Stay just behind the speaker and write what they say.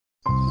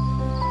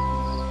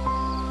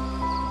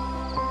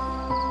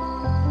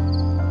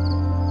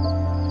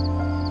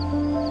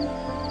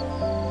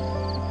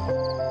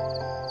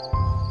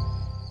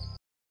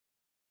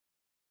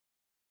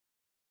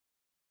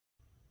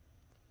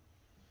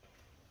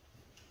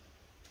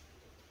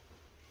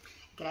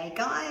G'day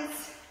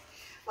guys,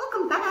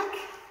 welcome back.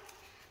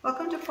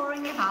 Welcome to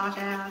Pouring Your Heart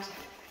Out.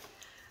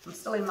 I'm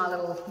still in my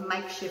little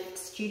makeshift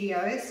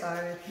studio,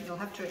 so you'll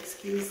have to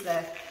excuse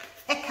the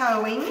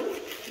echoing.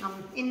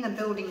 I'm in the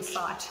building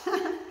site,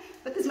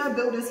 but there's no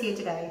builders here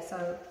today,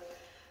 so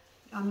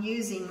I'm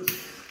using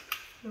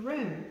the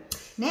room.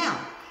 Now,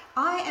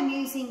 I am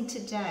using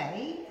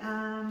today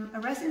a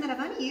resin that I've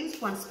only used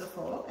once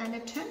before, and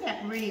it turned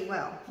out really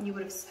well.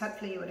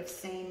 Hopefully you would have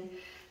seen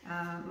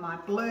my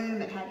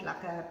bloom. It had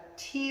like a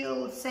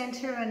teal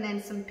center and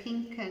then some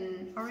pink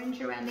and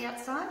orange around the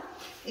outside.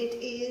 It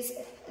is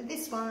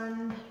this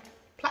one,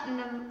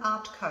 Platinum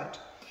Art Coat.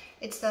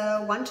 It's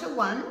a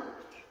 1-to-1.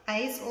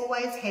 A is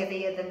always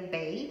heavier than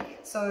B.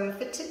 So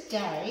for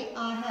today,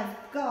 I have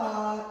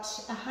got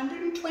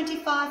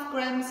 125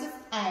 grams of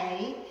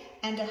A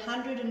and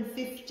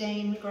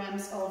 115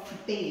 grams of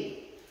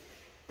B.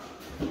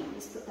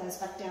 Let's put those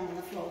back down on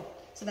the floor.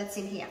 So that's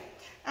in here.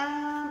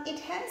 It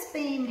has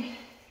been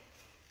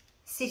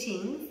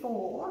sitting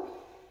for,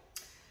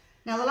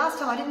 now the last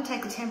time I didn't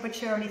take the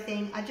temperature or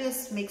anything, I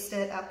just mixed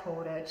it, I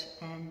poured it,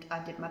 and I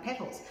did my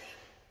petals.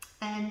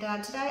 And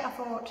today I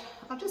thought,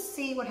 I'll just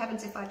see what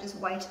happens if I just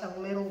wait a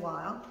little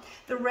while.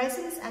 The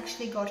resin's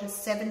actually got a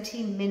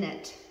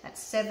 70-minute,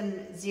 that's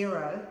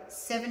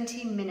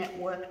 70-minute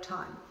work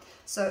time.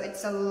 So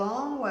it's a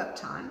long work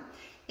time.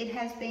 It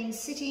has been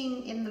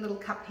sitting in the little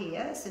cup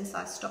here since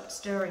I stopped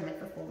stirring it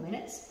for 4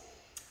 minutes.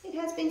 It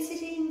has been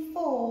sitting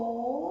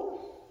for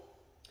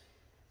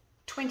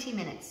 20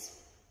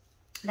 minutes.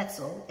 That's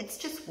all. It's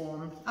just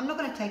warm. I'm not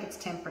going to take its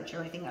temperature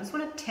or anything. I just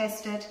want to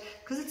test it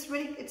because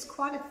it's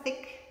quite a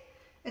thick,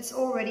 it's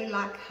already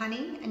like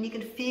honey, and you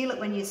can feel it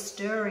when you're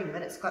stirring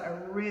that it's got a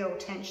real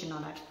tension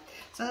on it.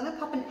 So I'm going to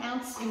pop an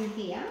ounce in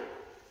here.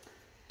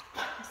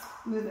 Let's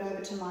move it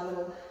over to my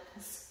little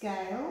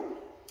scale.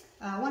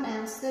 1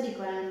 ounce, 30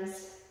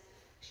 grams.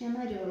 Actually, I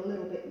may do a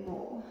little bit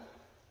more.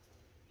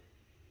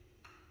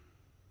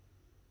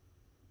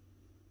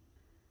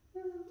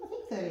 I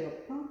think 30,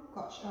 oh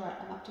gosh, all right,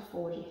 I'm up to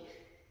 40.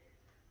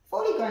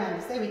 40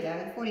 grams, there we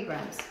go, 40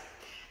 grams.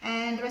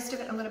 And the rest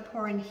of it I'm going to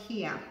pour in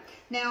here.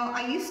 Now,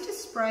 I used to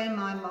spray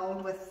my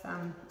mold with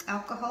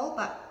alcohol,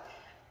 but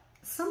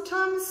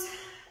sometimes,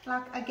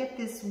 like, I get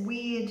this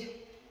weird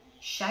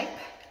shape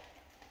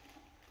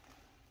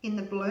in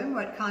the bloom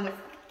where it kind of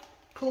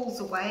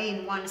pulls away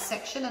in one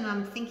section, and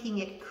I'm thinking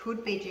it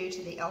could be due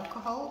to the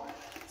alcohol.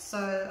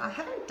 So I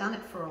haven't done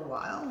it for a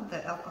while,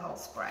 the alcohol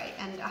spray,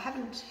 and I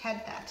haven't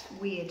had that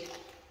weird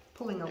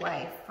pulling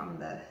away from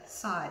the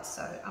side.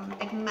 So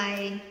it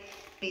may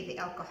be the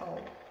alcohol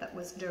that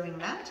was doing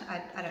that.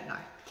 I don't know.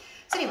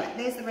 So anyway,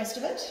 there's the rest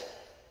of it.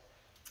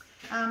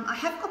 I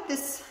have got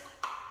this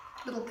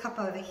little cup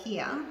over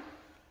here.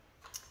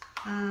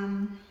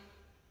 I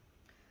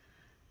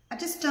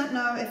just don't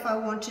know if I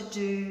want to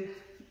do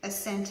a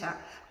center.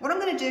 What I'm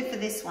going to do for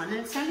this one, and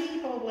it's only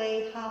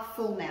probably half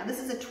full now. This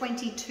is a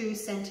 22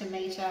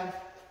 centimeter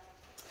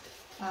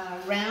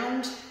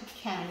round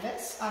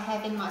canvas. I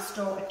have in my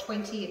store a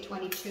 20, a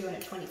 22 and a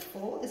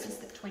 24. This is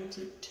the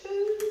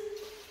 22.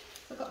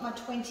 I've got my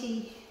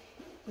 20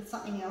 with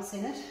something else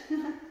in it.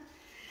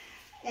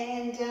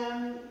 And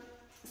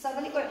so I've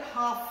only got it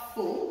half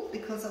full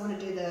because I want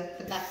to do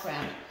the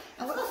background.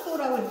 And what I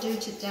thought I would do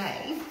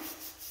today,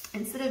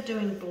 instead of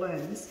doing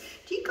blooms,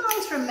 do you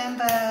guys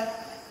remember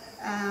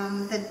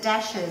the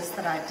dashes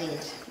that I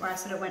did, where I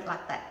sort of went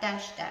like that,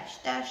 dash, dash,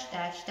 dash,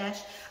 dash,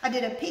 dash. I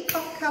did a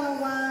peacock colour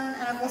one,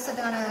 and I've also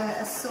done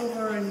a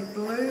silver and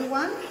blue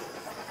one.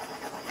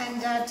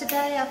 And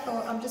today I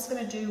thought I'm just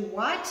going to do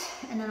white,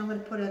 and then I'm going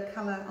to put a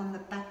colour on the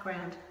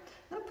background.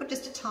 I'm going to put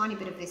just a tiny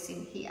bit of this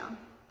in here,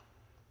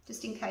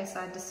 just in case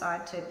I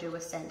decide to do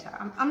a centre.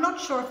 I'm not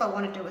sure if I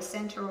want to do a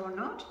centre or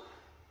not.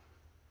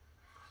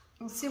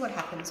 We'll see what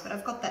happens, but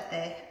I've got that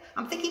there.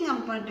 I'm thinking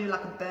I'm going to do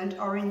like a burnt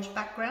orange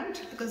background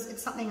because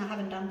it's something I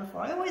haven't done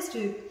before. I always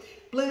do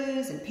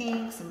blues and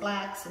pinks and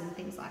blacks and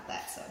things like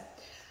that. So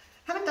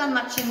haven't done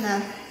much in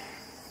the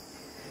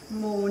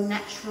more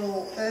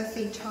natural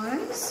earthy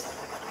tones.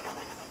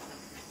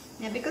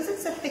 Now, because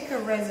it's a thicker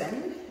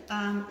resin,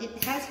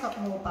 it has got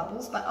more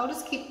bubbles, but I'll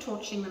just keep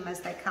torching them as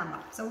they come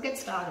up. So we'll get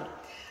started.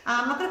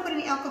 I'm not going to put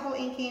any alcohol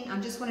ink in. I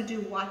just want to do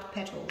white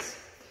petals.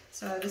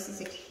 So this is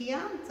it here.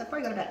 So I've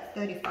probably got about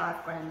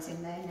 35 grams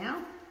in there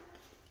now.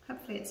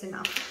 Hopefully it's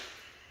enough.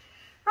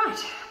 Right.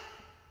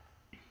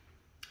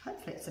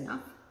 Hopefully it's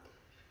enough.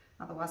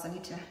 Otherwise I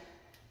need to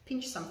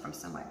pinch some from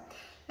somewhere.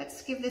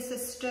 Let's give this a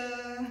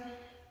stir.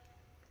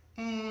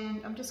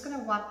 And I'm just going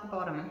to wipe the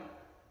bottom.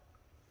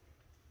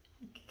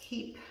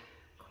 Keep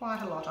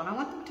quite a lot on. I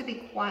want them to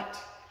be quite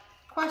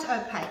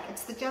opaque.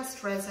 It's the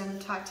Just Resin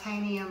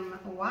Titanium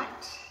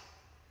White.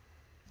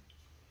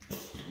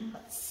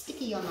 That's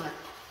sticky on my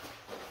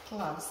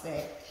gloves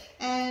there.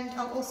 And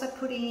I'll also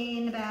put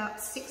in about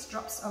 6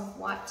 drops of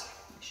white,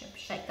 I should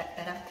shake that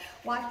better,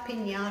 white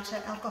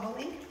Pinata alcohol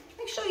ink.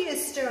 Make sure you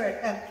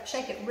stir it,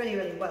 shake it really,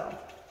 really well.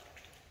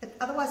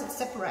 Otherwise it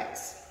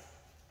separates.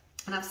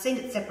 And I've seen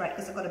it separate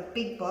because I've got a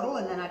big bottle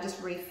and then I just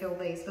refill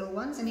these little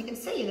ones. And you can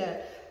see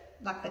the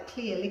like the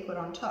clear liquid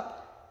on top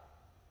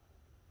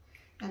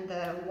and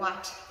the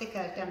white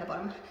thicker down the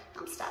bottom.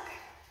 I'm stuck.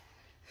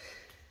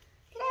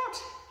 Get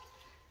out.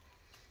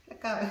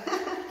 Let go.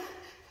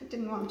 I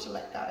didn't want to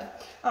let go.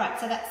 All right,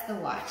 so that's the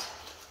white.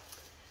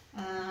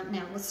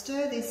 Now we'll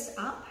stir this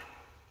up.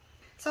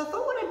 So I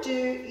thought what I'd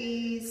do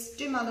is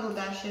do my little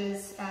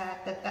dashes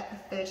at the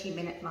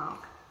 30-minute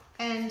mark.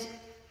 And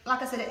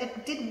like I said,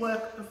 it did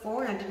work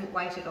before and I didn't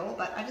wait at all,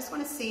 but I just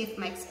want to see if it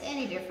makes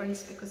any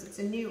difference because it's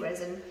a new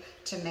resin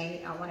to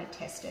me. I want to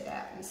test it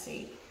out and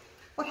see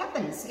what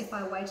happens if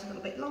I wait a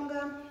little bit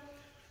longer.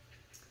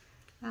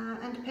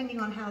 And depending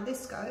on how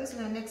this goes,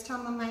 next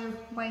time I may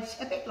wait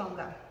a bit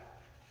longer.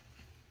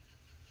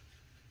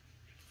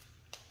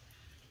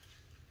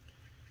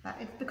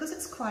 But because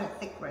it's quite a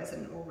thick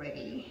resin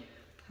already,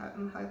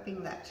 I'm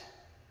hoping that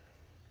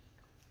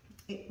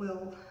it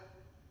will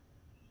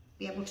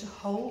be able to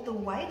hold the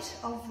weight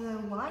of the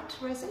white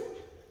resin.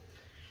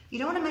 You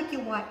don't want to make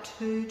your white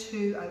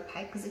too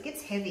opaque because it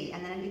gets heavy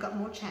and then you've got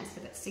more chance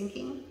of it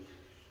sinking.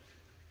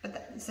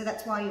 So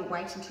that's why you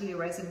wait until your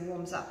resin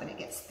warms up and it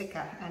gets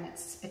thicker and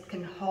it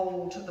can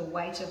hold the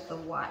weight of the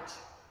white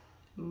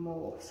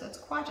more. So it's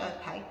quite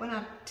opaque. When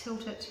I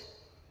tilt it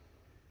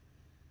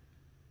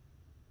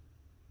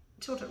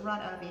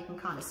right over, you can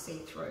kind of see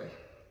through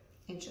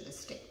into the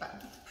stick,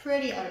 but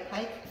pretty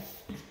opaque.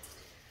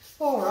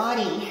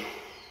 Alrighty.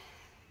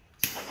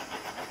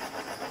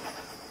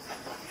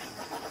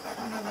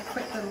 Another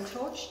quick little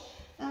torch.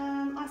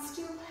 I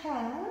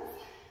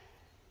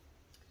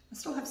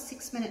still have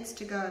 6 minutes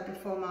to go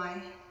before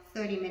my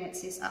 30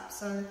 minutes is up.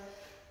 So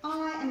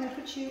I am going to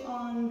put you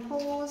on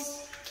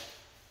pause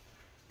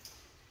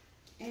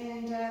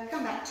and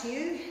come back to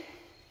you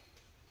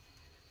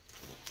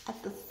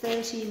at the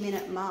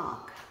 30-minute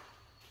mark.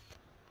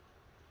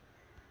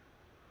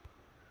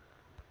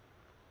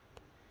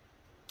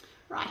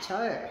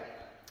 Righto,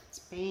 it's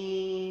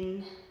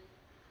been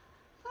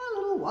a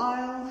little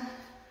while.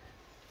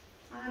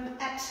 I'm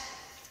at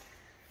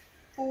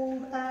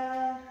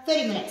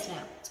 30 minutes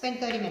now. It's been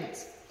 30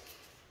 minutes.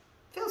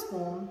 Feels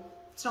warm,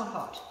 it's not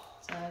hot,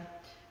 so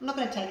I'm not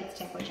going to take its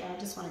temperature, I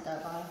just want to go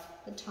by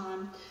the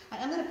time.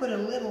 I'm going to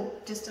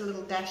put just a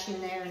little dash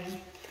in there and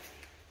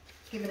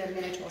give it a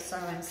minute or so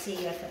and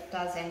see if it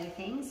does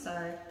anything,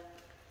 so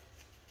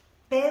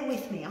bear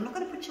with me. I'm not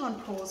going to put you on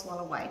pause while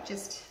I wait,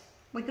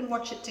 we can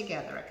watch it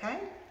together, okay?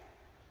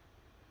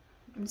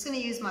 I'm just going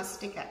to use my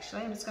stick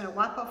actually. I'm just going to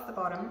wipe off the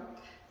bottom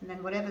and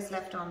then whatever's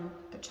left on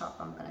the top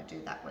I'm going to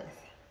do that with.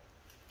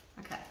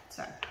 Okay,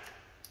 so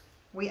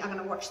we are going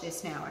to watch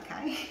this now,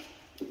 okay?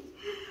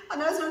 I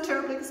know it's not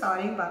terribly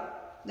exciting,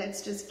 but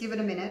let's just give it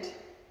a minute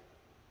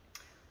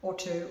or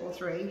 2 or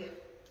 3.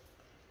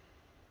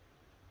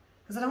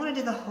 Because I don't want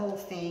to do the whole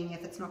thing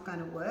if it's not going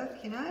to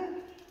work, you know?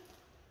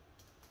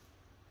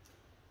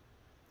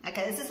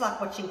 Okay, this is like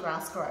watching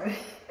grass grow.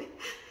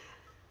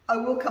 I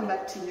will come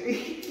back to you.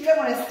 You don't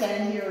want to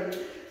stand here and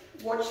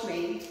watch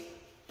me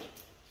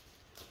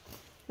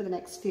for the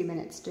next few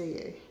minutes, do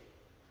you?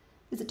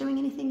 Is it doing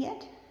anything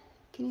yet?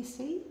 Can you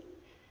see?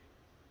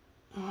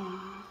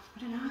 Oh, I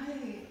don't know.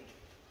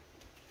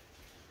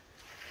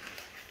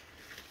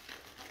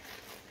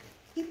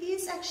 It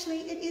is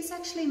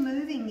actually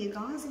moving, you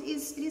guys. It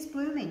is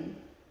blooming.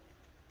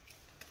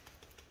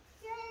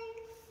 Yay!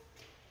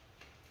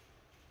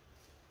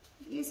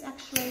 It is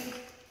actually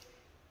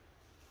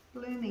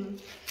blooming.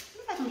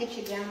 If I can get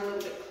you down a little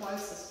bit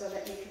closer so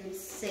that you can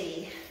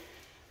see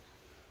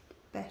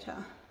better.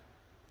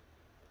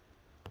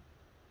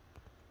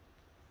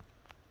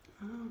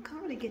 Oh, I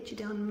can't really get you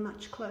down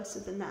much closer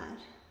than that.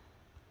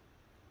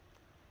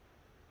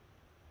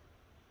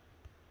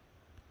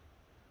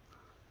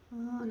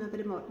 Oh, no,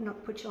 but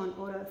not put you on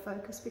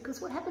autofocus, because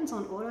what happens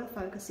on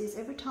autofocus is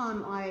every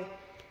time I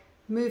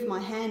move my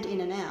hand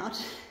in and out,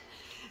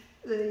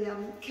 the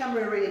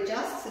camera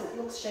readjusts and it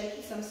looks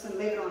shaky, so I'm just going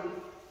to leave it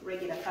on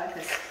regular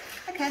focus.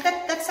 Okay,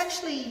 that's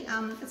actually,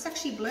 it's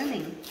actually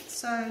blooming.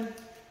 So,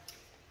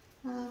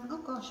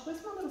 oh gosh,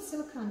 where's my little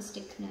silicone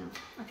stick now?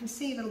 I can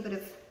see a little bit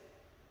of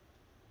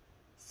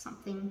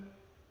something,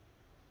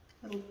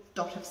 a little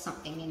dot of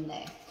something in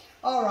there.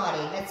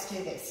 Alrighty, let's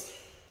do this.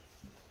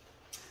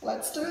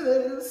 Let's do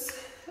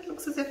this. It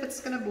looks as if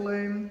it's going to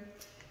bloom.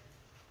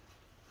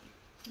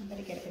 I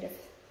better get a bit of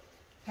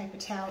paper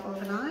towel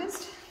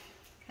organised.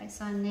 Okay,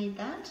 so I need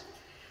that.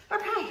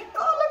 Okay,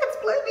 oh look, it's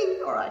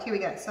blooming. All right, here we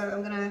go. So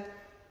I'm going to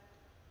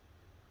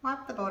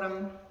wipe the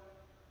bottom.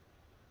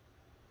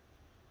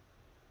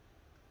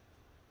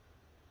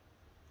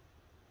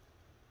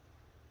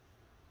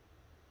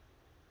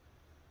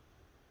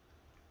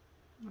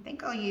 I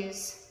think I'll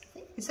use,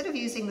 instead of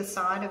using the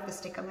side of the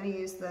stick, I'm going to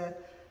use the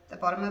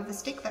bottom of the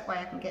stick. That way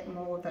I can get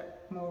more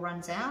that more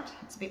runs out.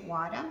 It's a bit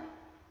wider.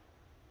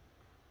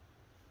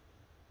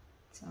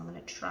 So I'm going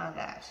to try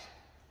that.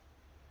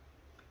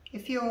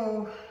 If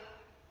your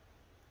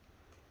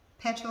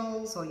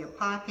petals or your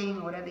piping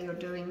or whatever you're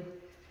doing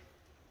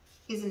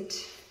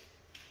isn't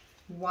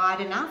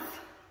wide enough,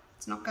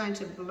 it's not going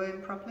to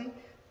bloom properly.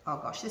 Oh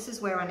gosh, this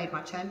is where I need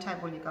my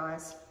turntable, you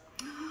guys.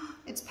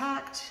 It's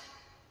packed.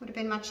 Would have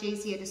been much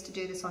easier just to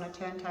do this on a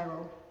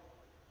turntable.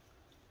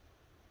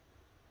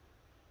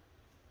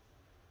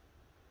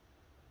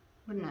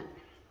 Wouldn't it?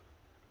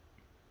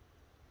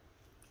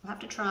 I'll have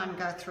to try and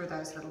go through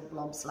those little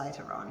blobs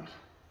later on.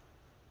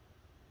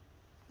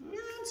 No,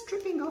 it's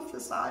dripping off the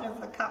side of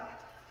the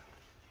cup.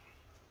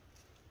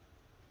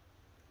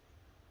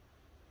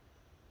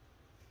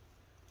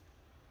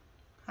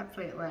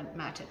 Hopefully it won't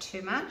matter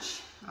too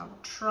much. I'll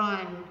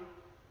try and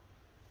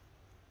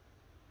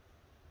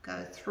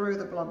go through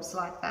the blobs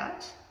like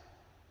that.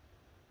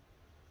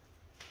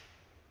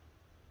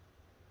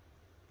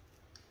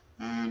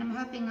 And I'm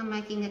hoping I'm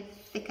making it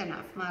thick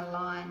enough, my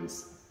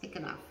lines thick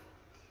enough.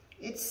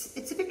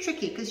 It's a bit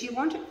tricky because you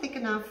want it thick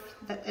enough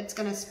that it's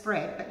going to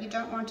spread, but you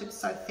don't want it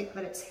so thick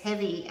that it's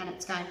heavy and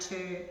it's going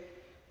to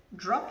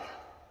drop.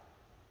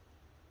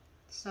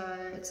 So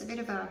it's a bit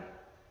of a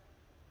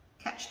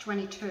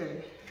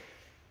catch-22,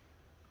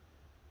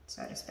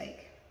 so to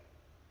speak.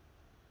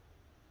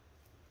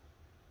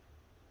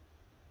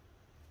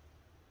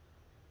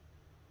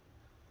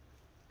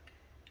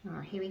 All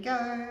right, here we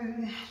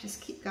go. Just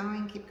keep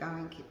going, keep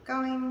going, keep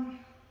going.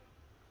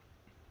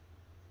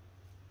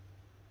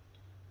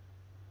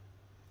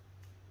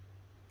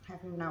 I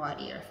have no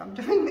idea if I'm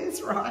doing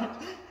this right.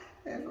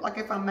 Like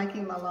if I'm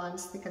making my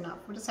lines thick enough.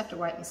 We'll just have to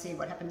wait and see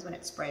what happens when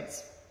it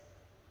spreads.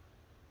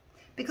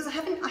 Because I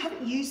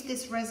haven't used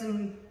this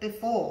resin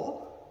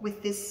before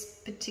with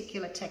this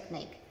particular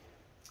technique.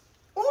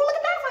 Oh, look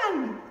at that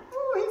one!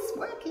 Oh, it's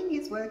working,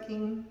 it's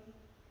working.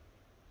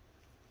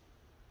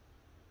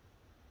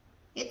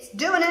 It's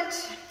doing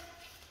it!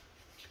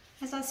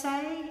 As I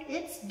say,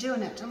 it's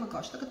doing it. Oh my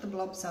gosh, look at the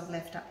blobs I've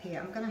left up here.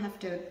 I'm going to have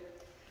to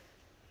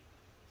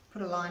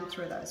put a line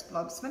through those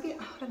blobs. Maybe,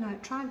 I don't know,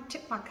 try and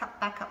tip my cup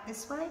back up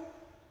this way. I've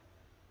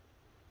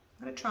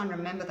got to try and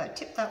remember though,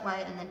 tip that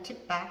way and then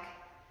tip back.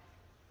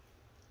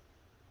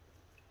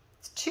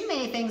 It's too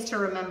many things to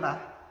remember.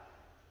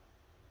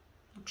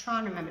 I'll try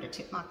and remember to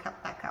tip my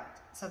cup back up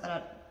so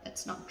that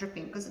it's not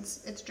dripping, because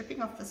it's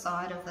dripping off the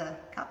side of the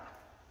cup.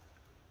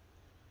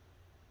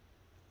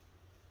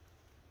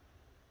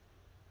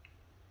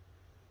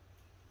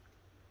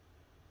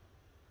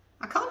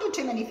 I can't do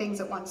too many things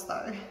at once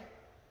though.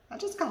 I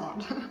just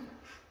can't.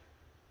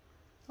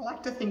 I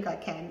like to think I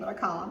can, but I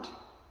can't.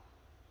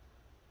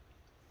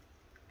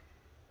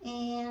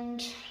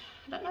 And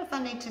I don't know if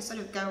I need to sort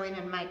of go in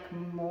and make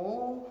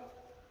more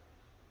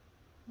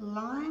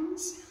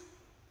lines.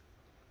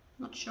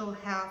 Not sure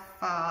how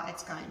far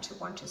it's going to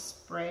want to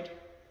spread.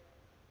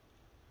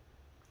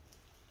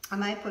 I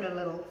may put a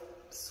little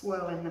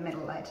swirl in the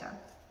middle later.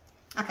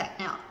 Okay,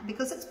 now,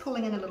 because it's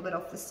pulling in a little bit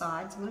off the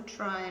sides, I'm going to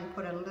try and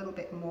put a little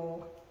bit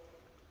more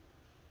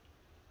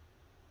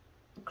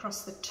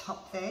across the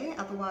top there,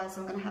 otherwise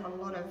I'm going to have a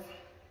lot of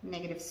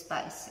negative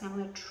space. And I'm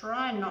going to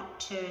try not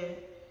to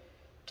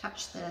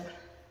touch the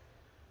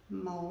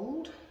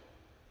mould.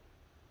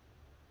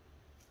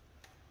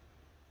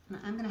 And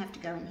I'm going to have to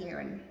go in here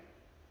and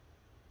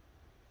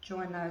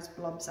join those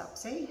blobs up,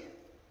 see?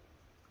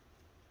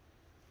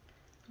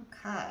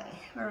 Okay,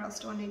 where else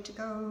do I need to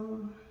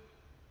go?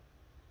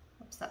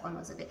 Oops, that one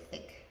was a bit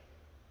thick.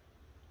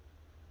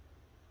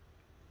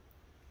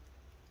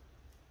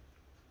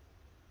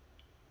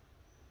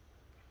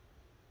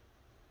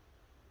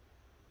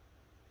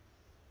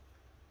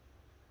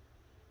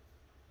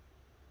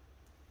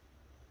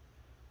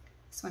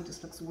 This one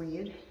just looks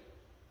weird.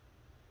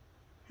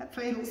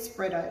 Hopefully it'll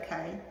spread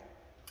okay.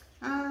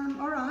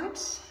 All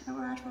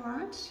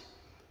right.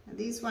 And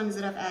these ones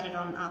that I've added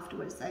on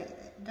afterwards, they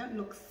don't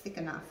look thick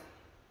enough.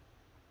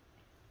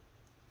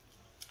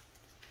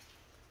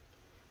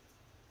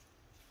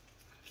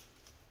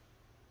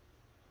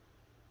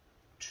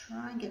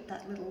 Try and get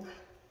that little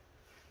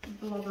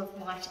blob of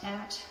white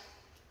out.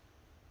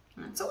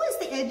 And it's always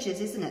the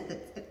edges, isn't it?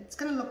 That it's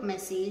going to look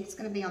messy. It's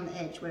going to be on the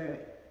edge where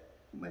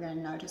we're going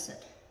to notice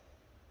it.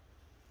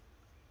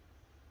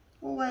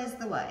 Always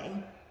the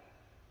way.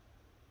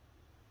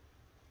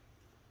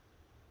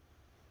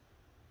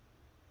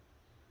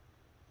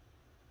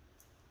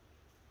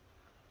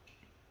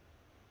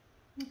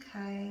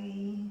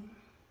 Okay.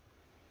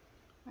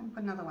 I'll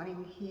put another one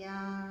in here.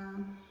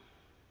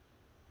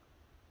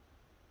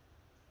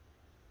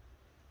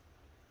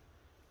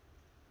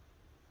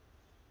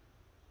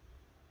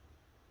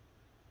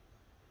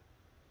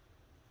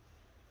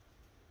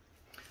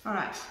 All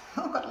right,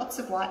 I've got lots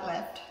of white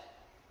left.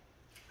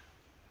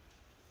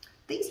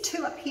 These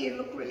two up here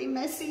look really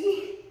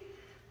messy.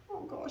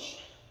 Oh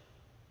gosh.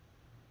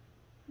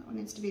 That one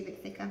needs to be a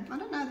bit thicker. I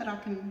don't know that I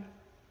can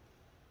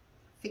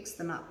fix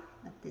them up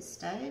at this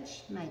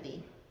stage.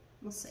 Maybe.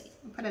 We'll see.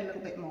 I'll put a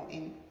little bit more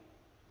in.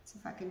 See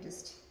if I can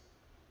just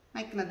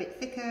make them a bit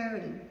thicker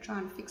and try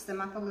and fix them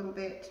up a little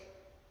bit.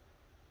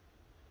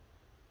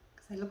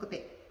 Because they look a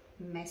bit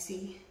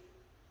messy.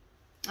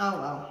 Oh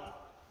well.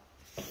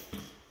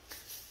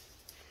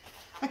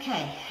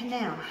 Okay,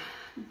 now,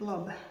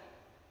 blob.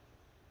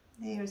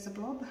 There's a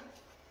blob.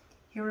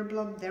 Here a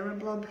blob, there a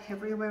blob,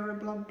 everywhere a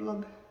blob,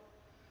 blob.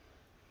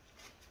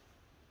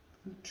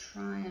 I'll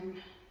try and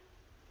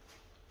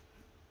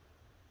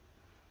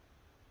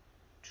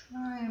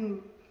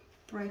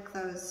break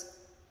those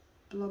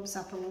blobs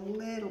up a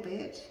little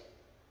bit.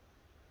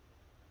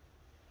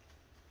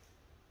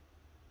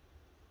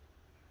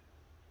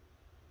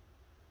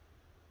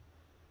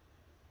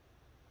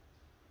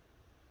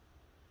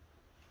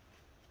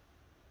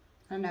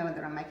 I don't know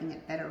whether I'm making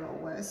it better or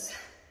worse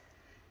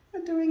by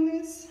doing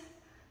this.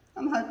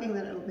 I'm hoping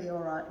that it'll be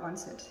all right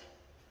once it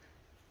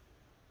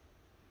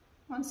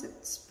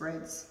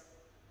spreads.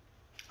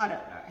 I don't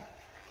know.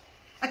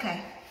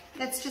 Okay,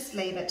 let's just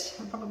leave it.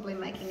 I'm probably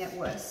making it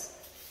worse.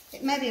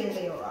 Maybe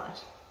it'll be all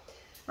right.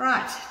 All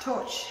right,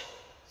 torch.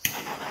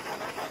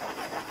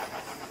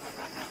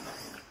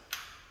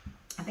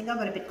 I think I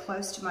got a bit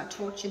close to my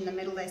torch in the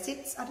middle there. See,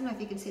 I don't know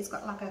if you can see, it's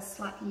got like a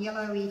slight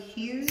yellowy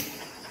hue.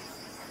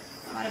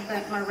 I might have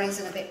burnt my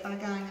resin a bit by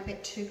going a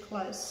bit too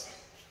close.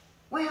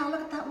 Wow,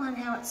 look at that one,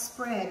 how it's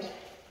spread.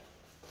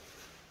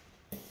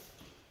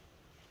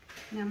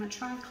 Now I'm going to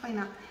try and clean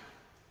up.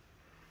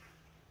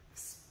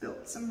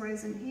 Spilt some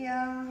resin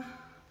here.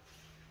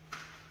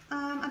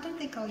 I don't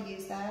think I'll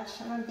use that.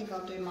 I don't think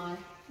I'll do my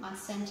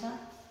centre.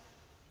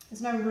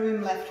 There's no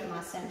room left for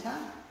my centre.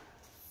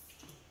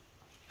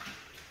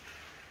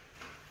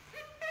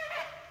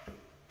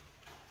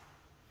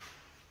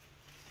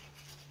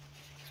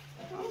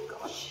 Oh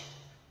gosh,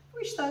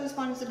 wish those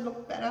ones had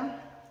looked better.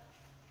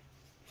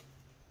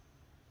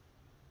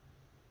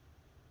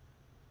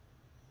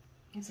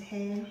 There's a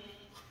hair.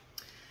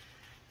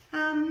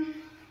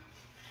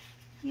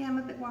 Yeah, I'm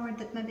a bit worried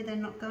that maybe they're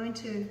not going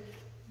to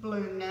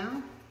bloom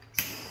now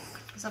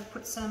because I've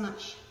put so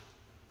much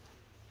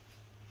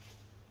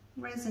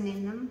resin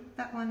in them.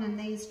 That one and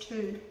these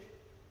two.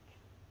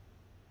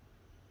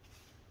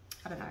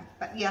 I don't know,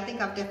 but yeah, I think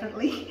I've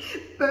definitely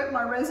burnt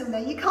my resin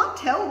there. You can't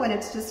tell when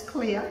it's just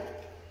clear.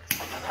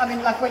 I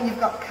mean, like when you've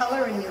got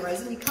colour in your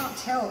resin, you can't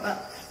tell,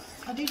 but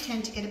I do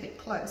tend to get a bit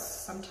close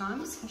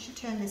sometimes. I should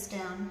turn this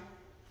down.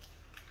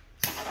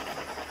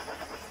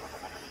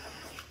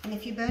 And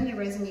if you burn your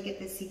resin, you get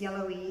this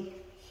yellowy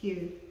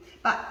hue.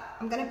 But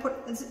I'm going to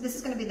put, this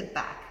is going to be the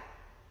back.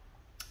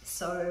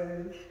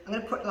 So I'm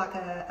going to put like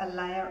a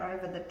layer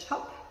over the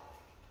top.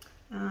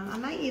 I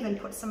may even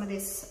put some of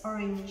this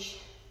orange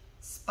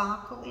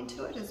sparkle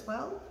into it as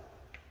well.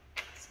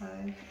 So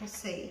we'll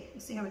see.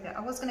 We'll see how we go.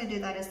 I was going to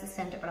do that as the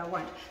centre, but I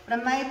won't. But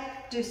I may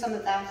do some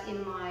of that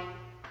in my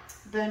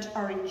burnt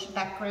orange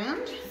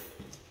background.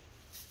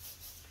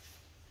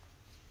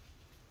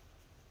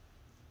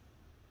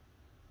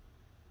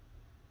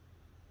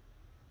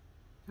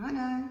 I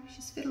know,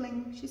 she's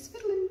fiddling, she's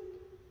fiddling.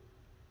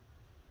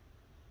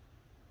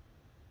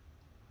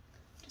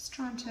 Just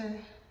trying to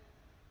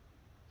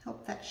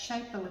help that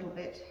shape a little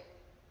bit.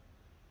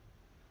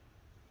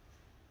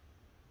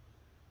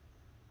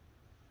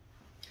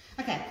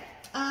 Okay,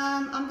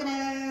 I'm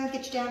gonna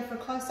get you down for a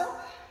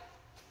close-up.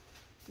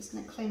 Just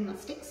gonna clean my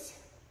sticks.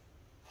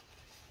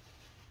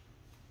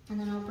 And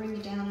then I'll bring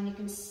you down and you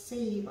can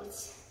see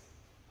what's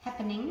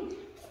happening.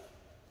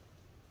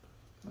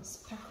 Let's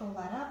pack all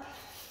that up.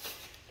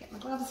 Get my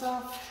gloves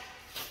off.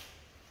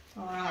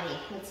 Alrighty,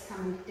 let's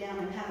come down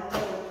and have a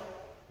little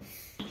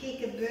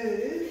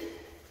peekaboo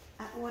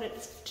at what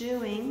it's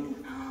doing.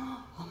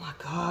 Oh my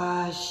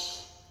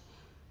gosh.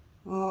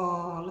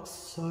 Oh, it looks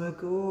so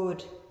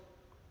good.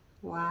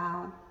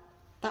 Wow.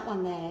 That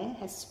one there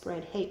has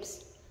spread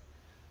heaps.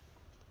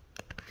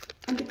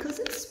 And because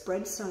it's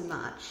spread so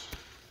much,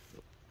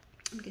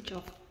 let me get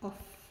you off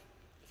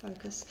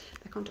focus,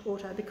 back onto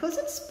auto. Because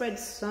it's spread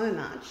so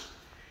much,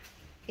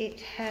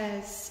 it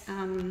has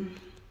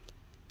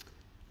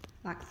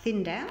like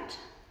thinned out,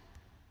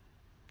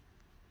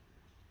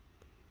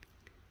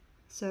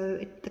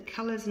 so the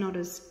colour's not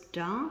as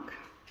dark.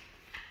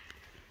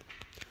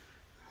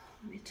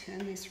 Let me turn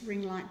this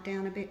ring light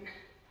down a bit.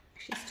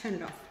 Actually, just turn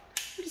it off.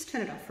 I'll just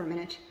turn it off for a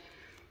minute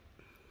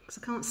because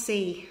I can't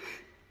see.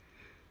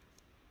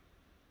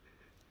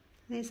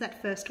 There's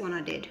that first one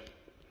I did.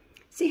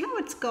 See how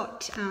it's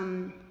got,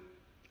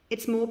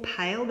 it's more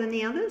pale than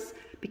the others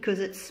because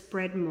it's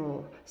spread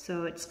more,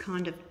 so it's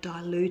kind of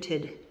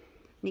diluted. And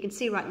you can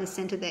see right in the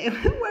centre there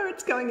where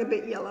it's going a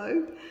bit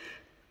yellow.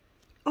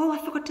 Oh,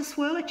 I forgot to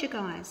swirl it, you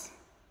guys.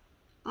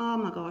 Oh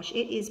my gosh,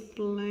 it is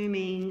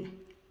blooming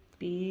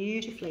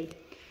beautifully.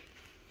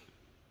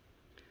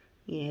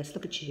 Yes,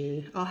 look at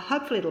you. Oh,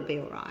 hopefully it'll be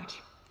all right.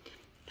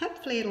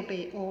 Hopefully it'll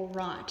be all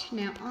right.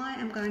 Now I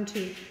am going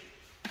to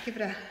give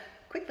it a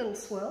quick little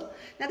swirl.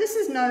 Now this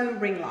is no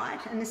ring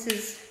light, and this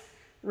is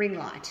ring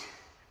light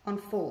on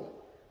full.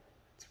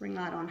 It's ring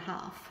light on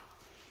half.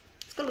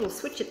 It's got a little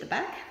switch at the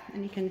back,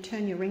 and you can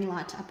turn your ring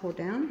light up or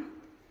down.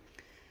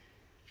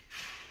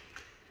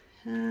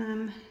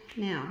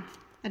 Now,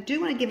 I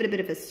do want to give it a bit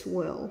of a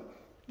swirl.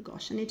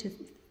 Gosh, I need to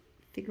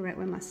figure out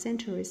where my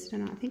centre is. I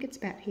don't know, I think it's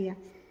about here.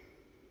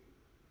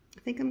 I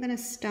think I'm going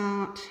to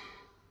start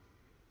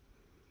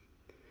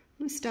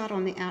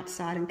on the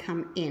outside and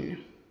come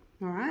in,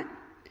 all right?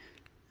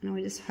 And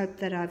I just hope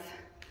that I've,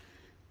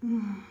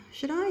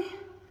 should I?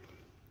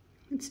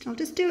 I'll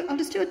just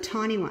do a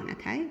tiny one,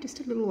 okay? Just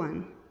a little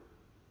one.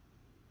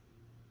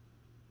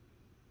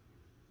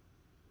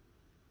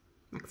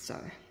 Like so.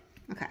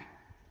 Okay,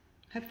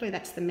 Hopefully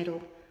that's the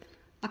middle.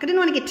 Like I didn't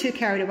want to get too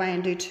carried away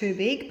and do too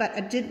big, but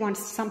I did want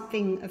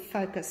something of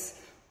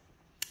focus,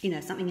 you know,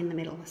 something in the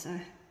middle. So I'm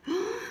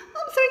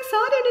so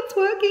excited, it's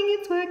working,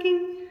 it's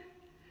working.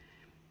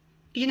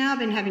 You know, I've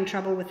been having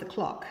trouble with the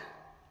clock,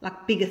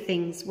 like bigger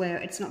things where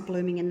it's not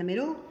blooming in the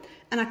middle,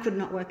 and I could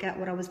not work out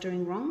what I was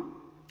doing wrong.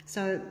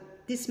 So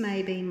this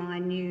may be my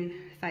new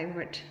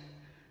favourite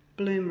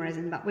bloom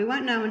resin, but we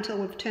won't know until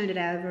we've turned it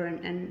over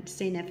and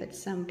seen if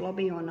it's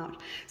blobby or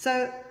not.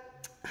 So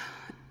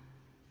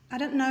I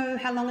don't know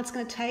how long it's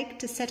going to take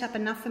to set up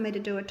enough for me to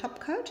do a top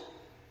coat,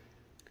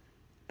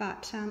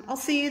 but I'll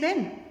see you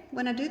then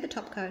when I do the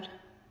top coat.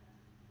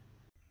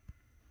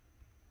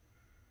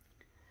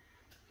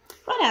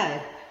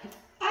 Righto,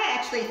 I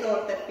actually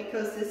thought that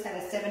because this had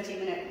a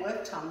 70-minute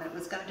work time that it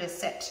was going to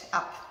set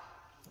up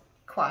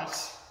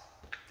quite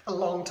a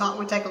long time, it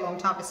would take a long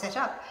time to set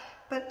up,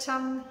 but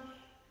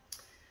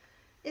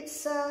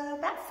it's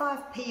about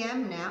 5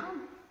 p.m. now.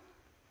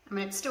 I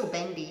mean, it's still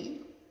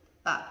bendy,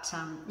 but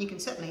you can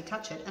certainly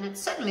touch it, and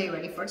it's certainly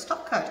ready for its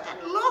top coat.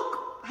 And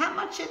look how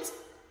much it's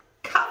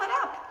covered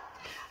up.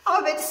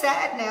 I'm a bit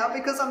sad now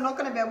because I'm not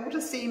going to be able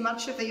to see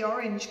much of the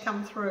orange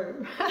come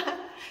through.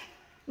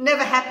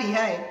 Never happy,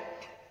 hey?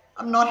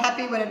 I'm not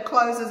happy when it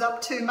closes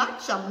up too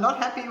much. I'm not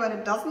happy when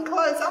it doesn't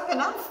close up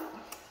enough.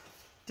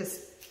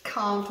 Just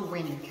can't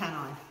win, can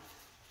I?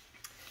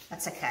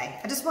 That's okay.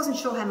 I just wasn't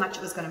sure how much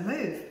it was going to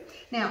move.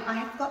 Now, I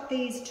have got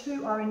these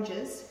 2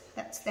 oranges.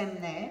 That's them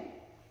there.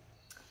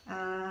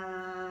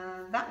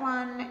 That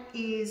one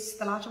is,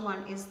 the lighter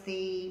one is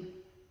the,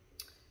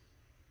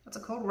 what's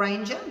it called?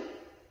 Ranger.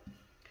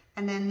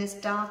 And then this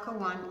darker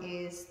one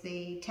is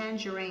the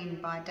Tangerine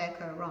by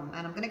Deco Rom.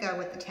 And I'm going to go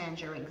with the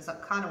Tangerine because I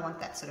kind of want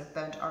that sort of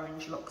burnt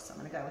orange look. So I'm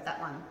going to go with that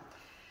one.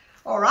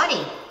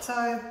 Alrighty,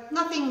 so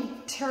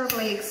nothing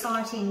terribly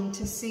exciting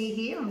to see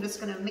here. I'm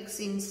just going to mix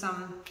in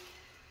some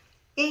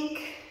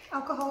ink,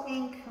 alcohol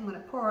ink. I'm going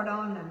to pour it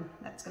on and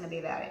that's going to be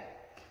about it.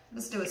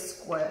 Let's do a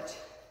squirt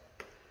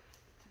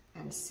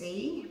and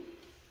see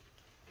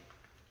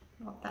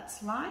what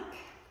that's like.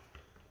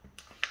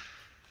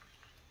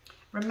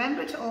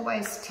 Remember to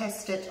always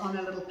test it on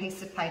a little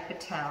piece of paper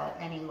towel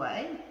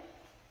anyway,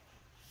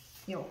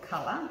 your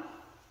colour,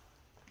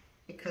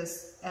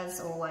 because as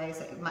always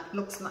it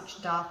looks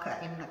much darker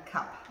in the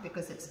cup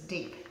because it's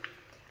deep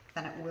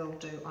than it will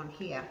do on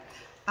here.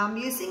 I'm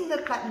using the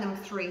Platinum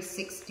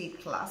 360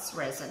 Plus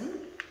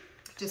resin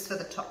just for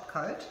the top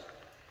coat,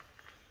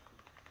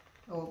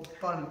 or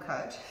bottom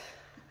coat.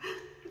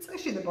 It's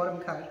actually the bottom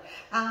coat,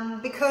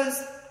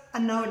 because I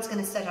know it's going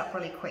to set up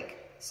really quick.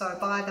 So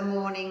by the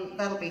morning,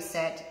 that'll be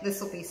set,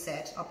 this will be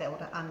set, I'll be able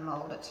to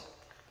unmold it.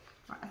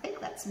 Right, I think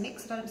that's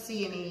mixed, I don't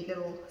see any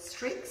little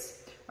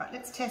streaks. Right,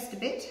 let's test a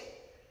bit.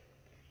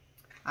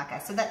 Okay,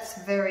 so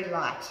that's very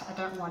light, I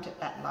don't want it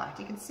that light.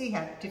 You can see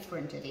how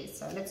different it is.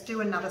 So let's do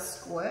another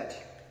squirt.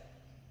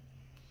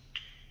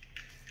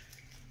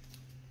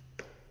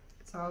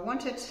 So I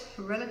want it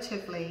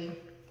relatively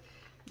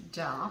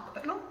dark,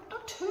 but not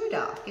too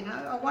dark, you know.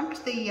 I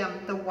want the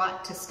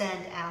white to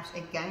stand out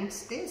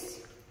against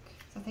this.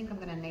 So I think I'm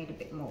going to need a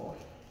bit more.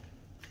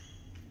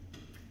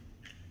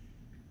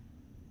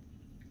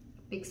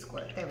 Big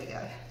squirt, there we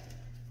go.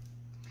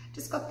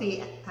 Just got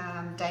the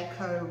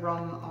Deco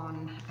Rom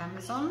on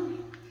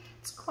Amazon.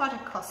 It's quite a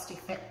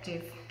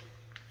cost-effective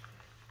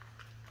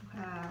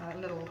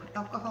little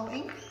alcohol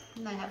ink.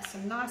 And they have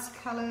some nice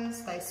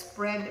colours, they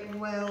spread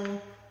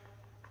well.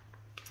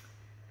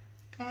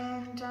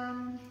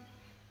 And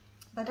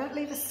they don't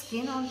leave a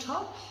skin on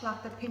top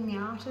like the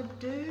Pinata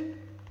do.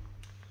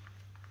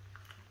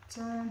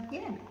 So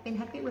yeah, been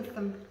happy with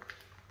them.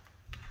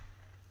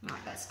 Right,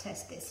 let's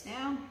test this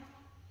now.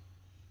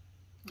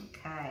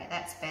 Okay,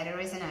 that's better,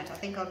 isn't it? I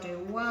think I'll do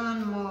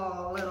one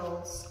more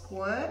little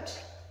squirt.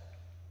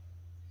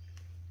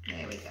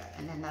 There we go,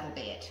 and then that'll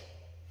be it.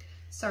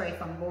 Sorry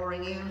if I'm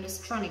boring you, I'm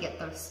just trying to get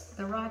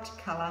the right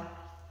colour.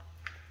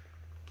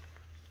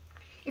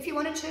 If you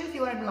wanted to, if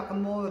you wanted like a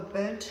more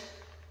burnt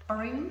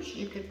orange,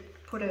 you could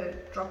put a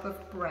drop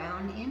of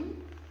brown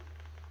in.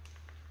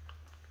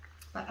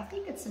 But I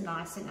think it's a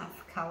nice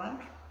enough colour.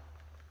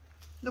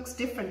 Looks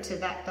different to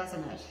that,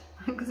 doesn't it?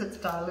 Because it's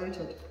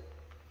diluted.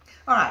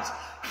 All right.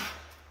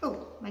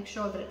 Oh, make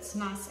sure that it's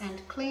nice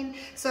and clean.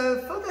 So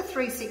for the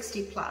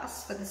 360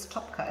 Plus, for this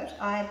top coat,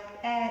 I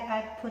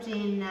put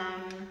in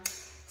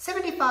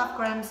 75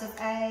 grams of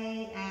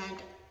A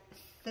and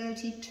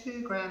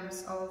 32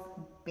 grams of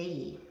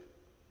B.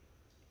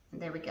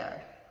 And there we go.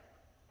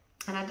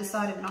 And I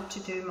decided not to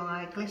do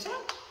my glitter,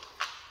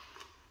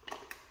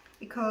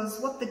 because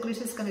what the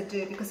glitter is going to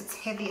do, because it's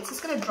heavy, it's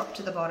just going to drop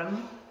to the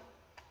bottom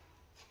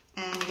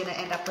and you're going to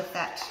end up with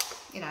that,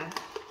 you know,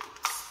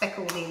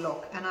 speckledy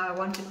look. And I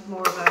wanted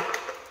more of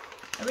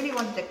I really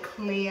wanted a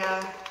clear,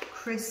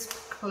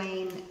 crisp,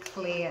 clean,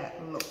 clear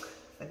look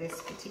for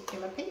this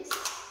particular piece.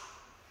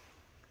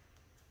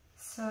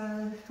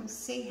 So we'll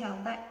see how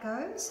that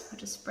goes. I'll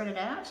just spread it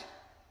out.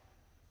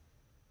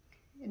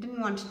 I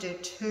didn't want to do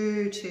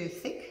too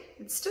thick.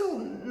 It's still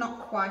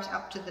not quite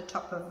up to the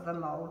top of the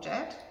mold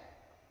yet.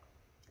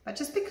 But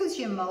just because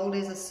your mold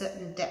is a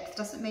certain depth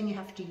doesn't mean you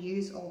have to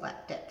use all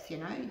that depth, you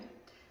know.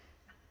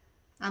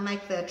 I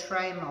make the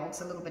tray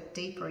molds a little bit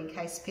deeper in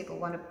case people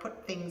want to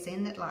put things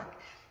in it, like,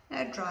 you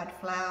know, dried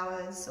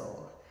flowers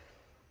or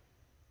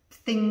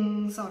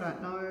things, I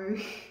don't know,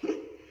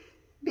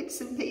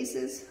 bits and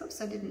pieces. Oops,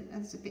 I didn't,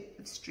 there's a bit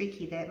of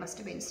streaky there. It must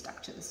have been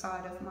stuck to the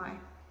side of my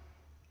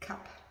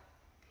cup.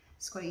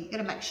 So you got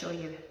to make sure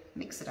you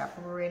mix it up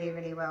really,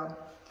 really well.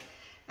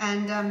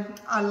 And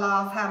I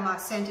love how my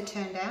centre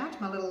turned out,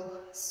 my little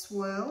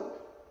swirl.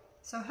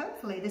 So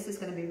hopefully this is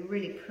going to be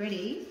really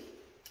pretty.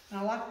 And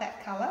I like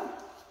that colour.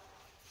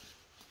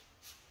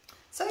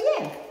 So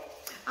yeah,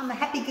 I'm a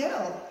happy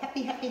girl.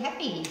 Happy, happy,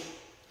 happy.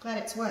 Glad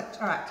it's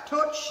worked. All right,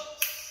 torch.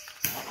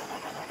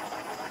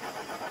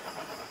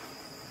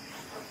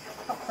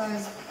 Pop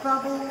those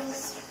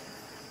bubbles.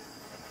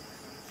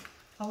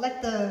 I'll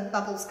let the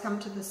bubbles come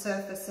to the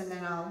surface and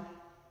then I'll,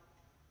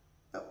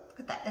 oh, look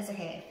at that, there's a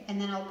hair. And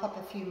then I'll pop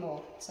a few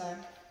more. So,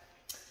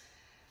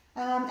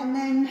 and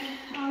then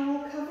I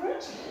will cover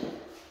it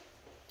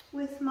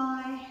with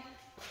my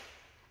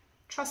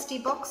trusty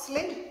box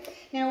lid.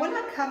 Now when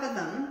I cover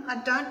them, I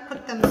don't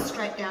put them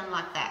straight down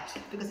like that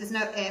because there's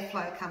no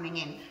airflow coming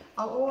in.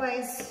 I'll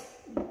always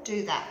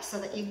do that so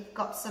that you've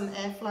got some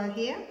airflow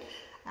here.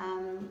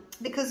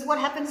 Because what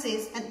happens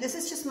is, and this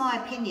is just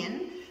my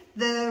opinion,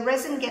 the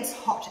resin gets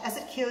hot. As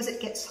it cures, it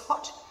gets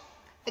hot.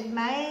 It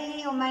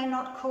may or may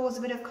not cause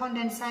a bit of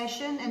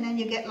condensation, and then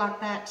you get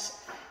like that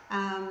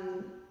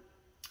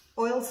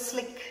oil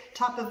slick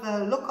type of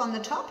a look on the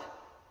top.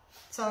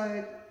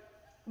 So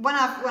when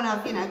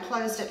I've you know,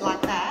 closed it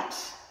like that,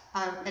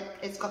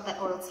 it's got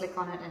that oil slick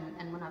on it,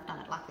 and when I've done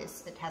it like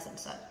this, it hasn't.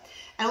 So,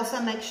 and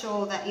also make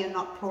sure that you're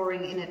not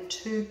pouring in a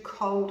too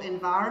cold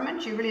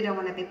environment. You really don't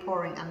want to be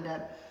pouring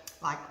under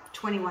like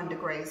 21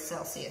 degrees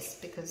Celsius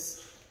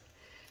because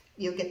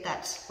you'll get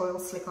that oil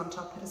slick on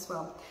top as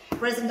well.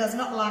 Resin does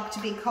not like to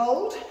be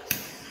cold,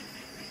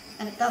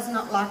 and it does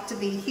not like to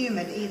be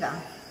humid either.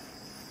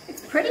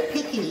 It's pretty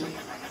picky,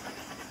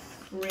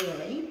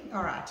 really.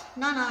 All right,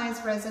 none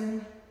eyes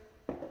resin.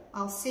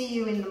 I'll see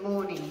you in the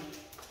morning.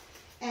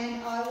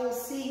 And I will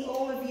see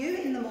all of you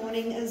in the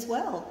morning as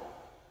well.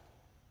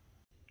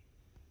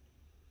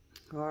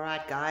 All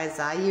right, guys,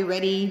 are you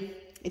ready?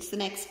 It's the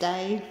next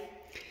day.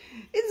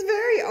 It's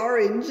very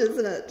orange,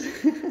 isn't it?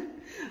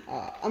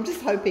 I'm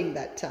just hoping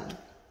that,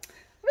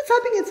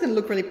 it's going to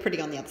look really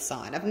pretty on the other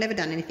side. I've never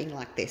done anything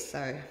like this,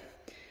 so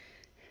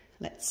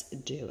let's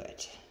do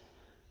it.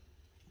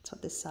 That's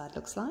what this side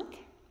looks like.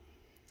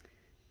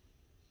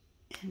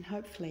 And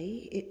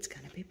hopefully it's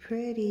going to be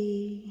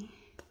pretty.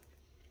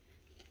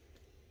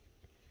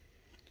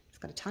 It's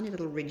got a tiny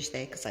little ridge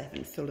there because I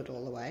haven't filled it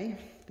all the way,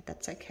 but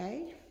that's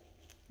okay.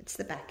 It's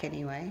the back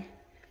anyway.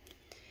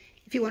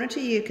 If you wanted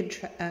to, you could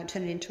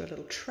turn it into a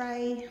little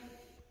tray.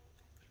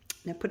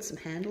 Now put some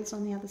handles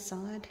on the other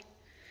side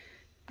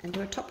and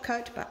do a top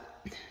coat, but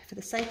for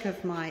the sake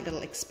of my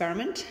little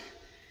experiment,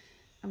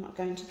 I'm not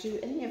going to do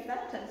any of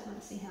that. I just want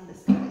to see how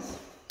this goes.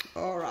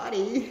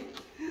 Alrighty,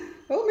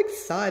 I'm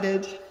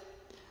excited.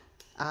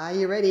 Are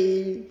you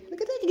ready?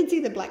 Look at that, you can see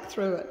the black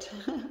through it.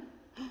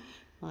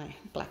 My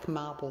black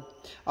marble.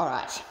 All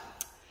right,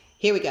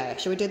 here we go.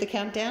 Shall we do the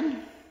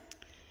countdown?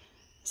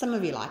 Some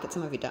of you like it,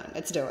 some of you don't.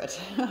 Let's do it.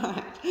 All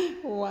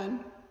right,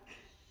 1,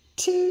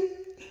 2,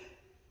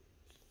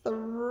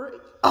 3.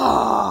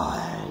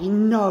 Oh,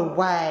 no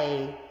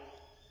way.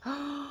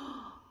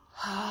 Oh,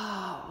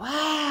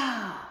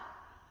 wow.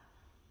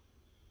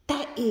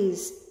 That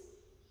is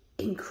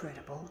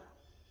incredible.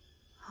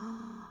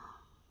 Oh,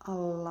 I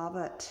love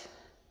it.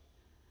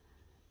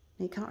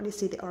 You can't really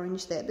see the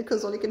orange there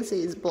because all you can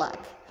see is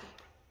black.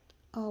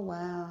 Oh,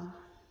 wow.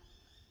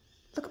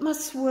 Look at my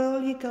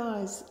swirl, you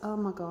guys. Oh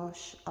my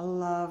gosh, I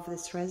love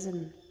this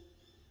resin.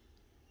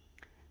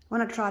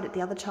 When I tried it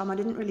the other time, I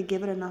didn't really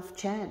give it enough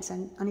chance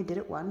and only did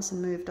it once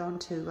and moved on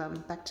to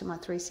back to my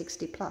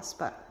 360 plus,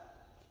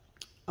 but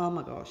oh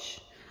my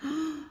gosh.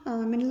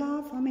 I'm in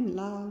love, I'm in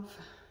love.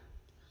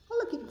 Oh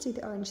look, you can see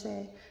the orange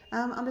there.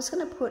 I'm just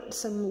gonna put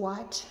some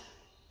white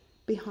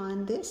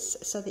behind this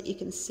so that you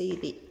can see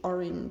the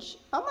orange.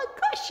 Oh my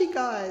gosh, you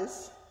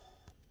guys.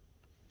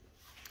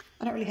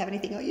 I don't really have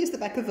anything. I'll use the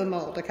back of the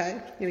mold,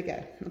 okay? Here we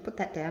go. I'll put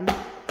that down.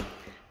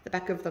 The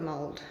back of the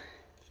mold.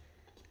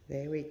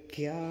 There we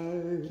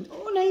go.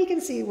 Oh, now you can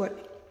see what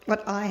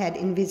I had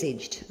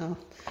envisaged. Oh,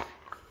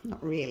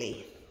 not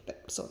really,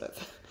 but sort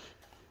of.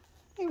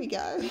 There we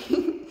go.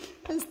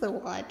 There's the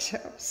white.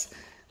 Oops.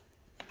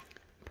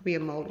 Probably a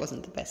mold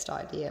wasn't the best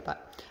idea,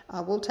 but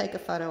I will take a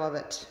photo of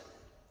it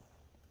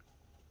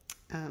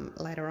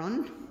later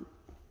on.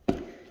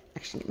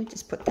 Actually, let me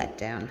just put that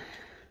down.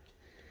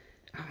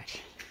 All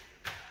right.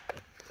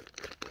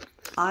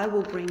 I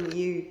will bring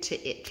you to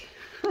it.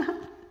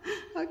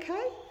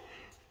 Okay?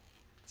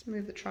 Let's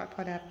move the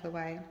tripod out of the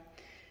way.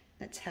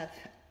 Let's have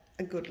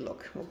a good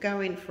look. We'll go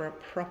in for a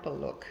proper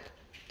look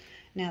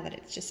now that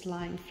it's just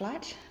lying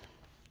flat.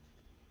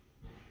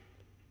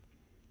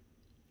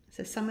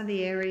 So some of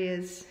the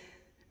areas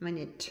I mean,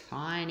 a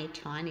tiny,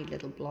 tiny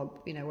little blob,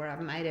 you know, where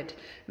I've made it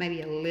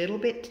maybe a little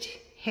bit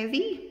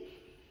heavy.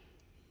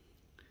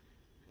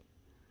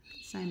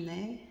 Same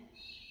there.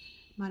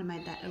 Might have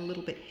made that a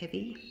little bit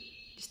heavy,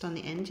 just on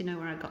the end, you know,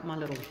 where I got my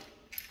little,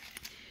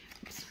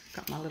 oops,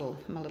 got my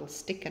little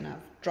stick, and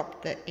I've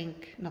dropped the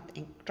ink, not the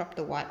ink, dropped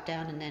the white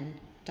down and then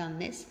done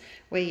this.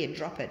 Where you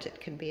drop it, it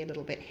can be a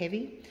little bit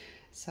heavy.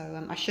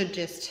 So I should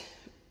just,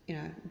 you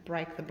know,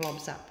 break the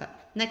blobs up,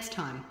 but next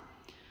time.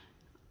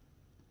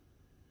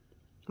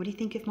 What do you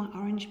think of my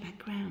orange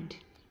background?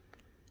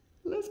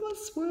 There's my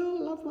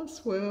swirl, love my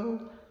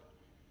swirl.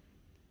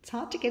 It's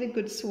hard to get a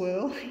good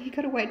swirl. You've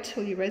got to wait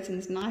till your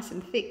resin's nice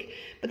and thick.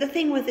 But the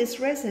thing with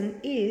this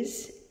resin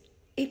is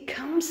it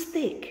comes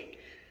thick.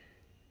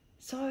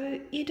 So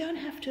you don't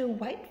have to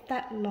wait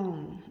that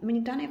long. I mean,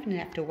 you don't even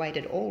have to wait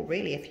at all,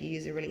 really, if you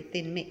use a really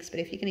thin mix.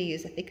 But if you're going to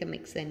use a thicker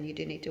mix, then you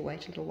do need to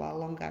wait a little while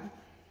longer.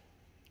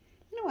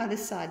 You know why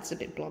this side's a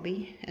bit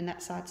blobby and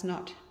that side's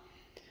not?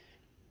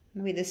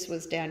 Maybe this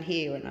was down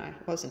here and I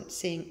wasn't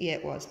seeing. Yeah,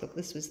 it was. Look,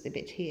 this was the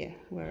bit here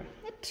where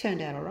it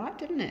turned out all right,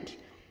 didn't it?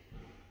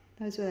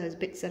 Those were those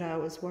bits that I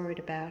was worried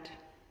about.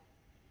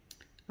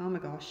 Oh my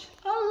gosh.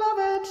 I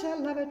love it. I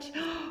love it.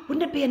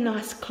 Wouldn't it be a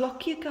nice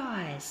clock, you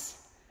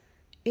guys?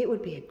 It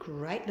would be a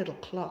great little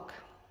clock.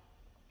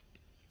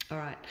 All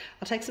right.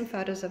 I'll take some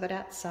photos of it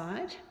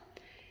outside.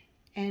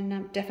 And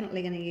I'm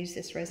definitely going to use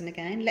this resin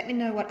again. Let me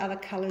know what other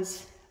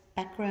colours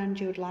background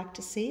you would like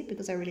to see,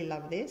 because I really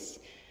love this.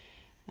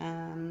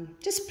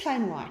 Just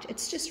plain white.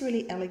 It's just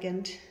really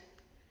elegant.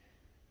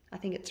 I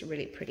think it's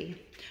really pretty.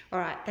 All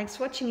right. Thanks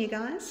for watching, you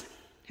guys.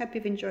 Hope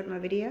you've enjoyed my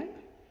video.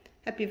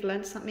 Hope you've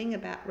learned something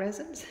about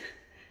resins.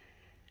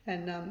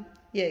 And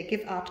yeah,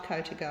 give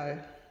Artco a go.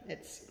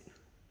 It's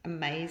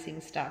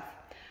amazing stuff.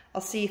 I'll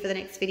see you for the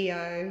next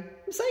video.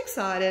 I'm so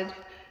excited.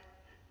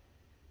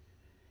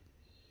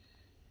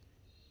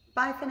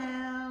 Bye for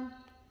now.